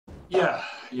Yeah,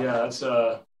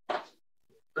 that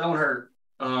one hurt.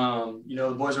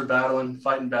 The boys were battling,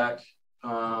 fighting back.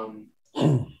 Had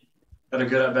a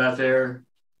good at bat there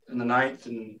in the ninth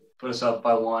and put us up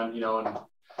by one. And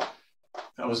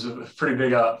that was a pretty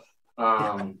big up.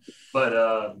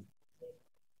 But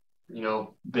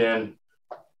Ben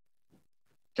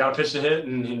got a pitch to hit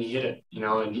and he hit it.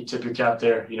 And he tipped your cap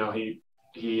there.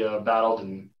 He battled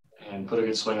and put a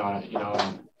good swing on it.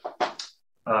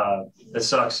 It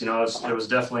sucks. It was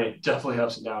definitely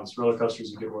ups and downs. Roller coaster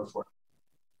is a good word for it.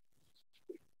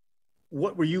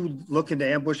 What were you looking to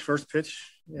ambush first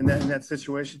pitch in that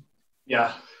situation?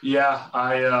 Yeah.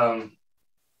 I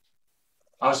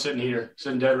was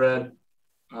sitting dead red,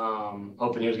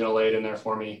 hoping he was going to lay it in there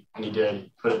for me, and he did.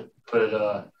 Put it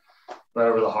right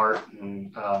over the heart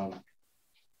and got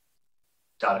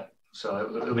it. So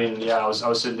I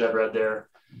was sitting dead red there.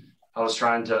 I was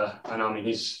trying to.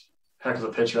 He's a heck of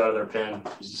a pitcher out of their pen.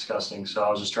 He's disgusting. So I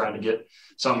was just trying to get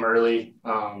something early,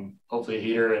 hopefully a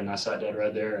heater, and I sat dead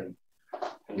red there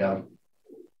and got him.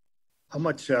 How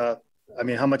much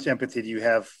empathy do you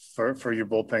have for your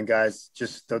bullpen guys?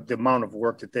 Just the amount of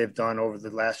work that they've done over the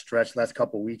last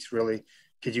couple of weeks, really.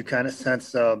 Could you kind of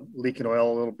sense leaking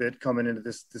oil a little bit coming into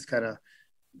this kind of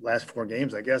last 4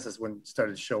 games, I guess, is when it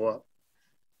started to show up?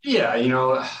 Yeah, I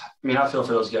feel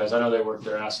for those guys. I know they work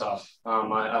their ass off.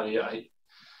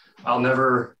 I'll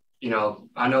never,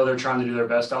 I know they're trying to do their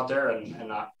best out there,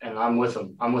 and I'm with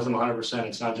them. I'm with them 100%.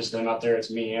 It's not just them out there; it's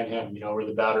me and him. We're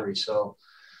the battery. So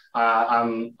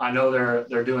I know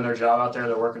they're doing their job out there.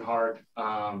 They're working hard.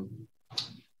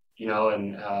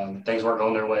 Things weren't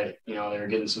going their way. They were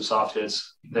getting some soft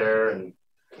hits there, and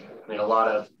there were a lot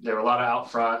of out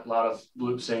front, a lot of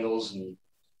loop singles, and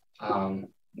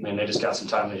they just got some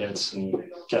timely hits and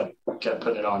kept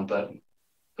putting it on. But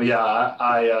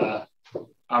yeah,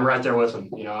 I'm right there with them.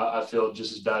 I feel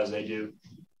just as bad as they do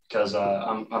because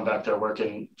I'm back there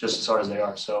working just as hard as they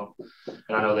are. So,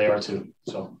 and I know they are too.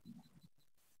 So,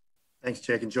 thanks,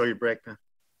 Jake. Enjoy your break, man.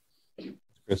 Thank you.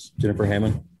 Chris, Jennifer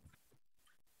Hammond.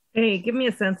 Hey, give me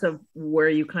a sense of where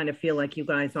you kind of feel like you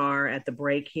guys are at the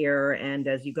break here, and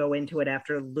as you go into it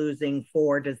after losing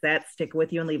 4, does that stick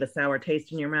with you and leave a sour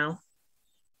taste in your mouth?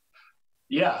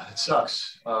 Yeah, it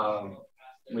sucks.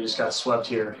 We just got swept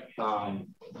here.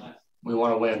 We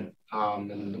want to win.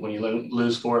 And when you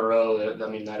lose 4 in a row,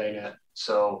 that ain't it.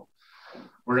 So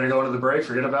we're going to go into the break,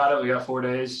 forget about it. We got 4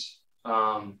 days,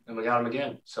 and we got them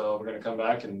again. So we're going to come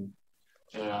back and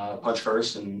punch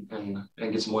first and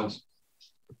get some wins.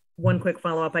 One quick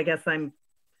follow-up, I guess I'm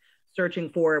searching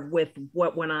for with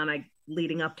what went on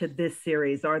leading up to this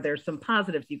series. Are there some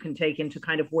positives you can take into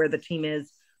kind of where the team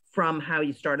is from how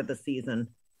you started the season?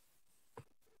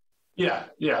 Yeah.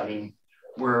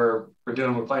 We're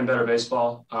playing better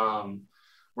baseball. We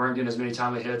aren't getting as many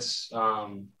timely hits.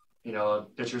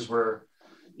 Pitchers were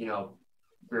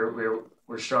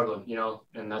struggling,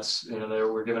 and that's,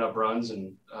 we're giving up runs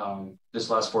and this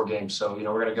last 4 games. So, we're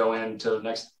going to go into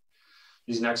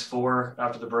these next 4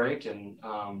 after the break and,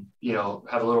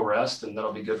 have a little rest, and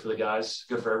that'll be good for the guys,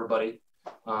 good for everybody.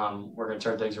 We're going to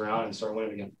turn things around and start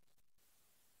winning again.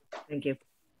 Thank you.